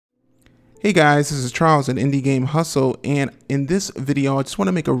Hey guys, this is Charles at Indie Game Hustle, and in this video I just want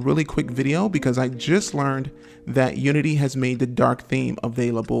to make a really quick video because I just learned that Unity has made the dark theme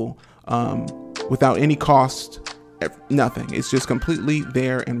available without any cost, nothing. It's just completely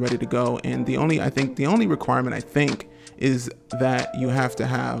there and ready to go. And the only requirement I think is that you have to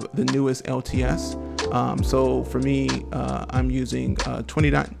have the newest LTS. So for me, I'm using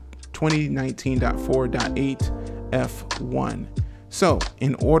 2019.4.8 F1. So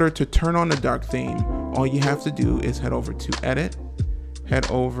in order to turn on the dark theme, all you have to do is head over to edit,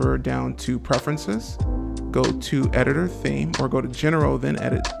 head over down to preferences, go to editor theme, or go to general, then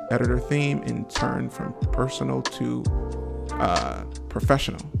edit editor theme, and turn from personal to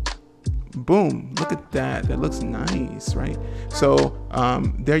professional. Boom, look at that. That looks nice, right? So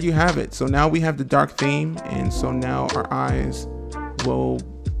there you have it. So now we have the dark theme, and so now our eyes will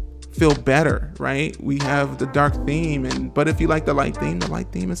feel better, right? We have the dark theme, but if you like the light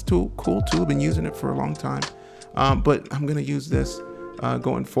theme is too cool too. I've been using it for a long time, but I'm gonna use this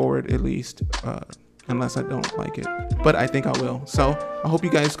going forward, at least, unless I don't like it, but I think I will. So I hope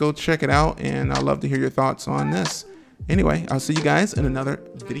you guys go check it out, and I'd love to hear your thoughts on this. Anyway, I'll see you guys in another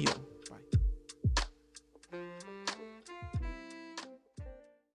video.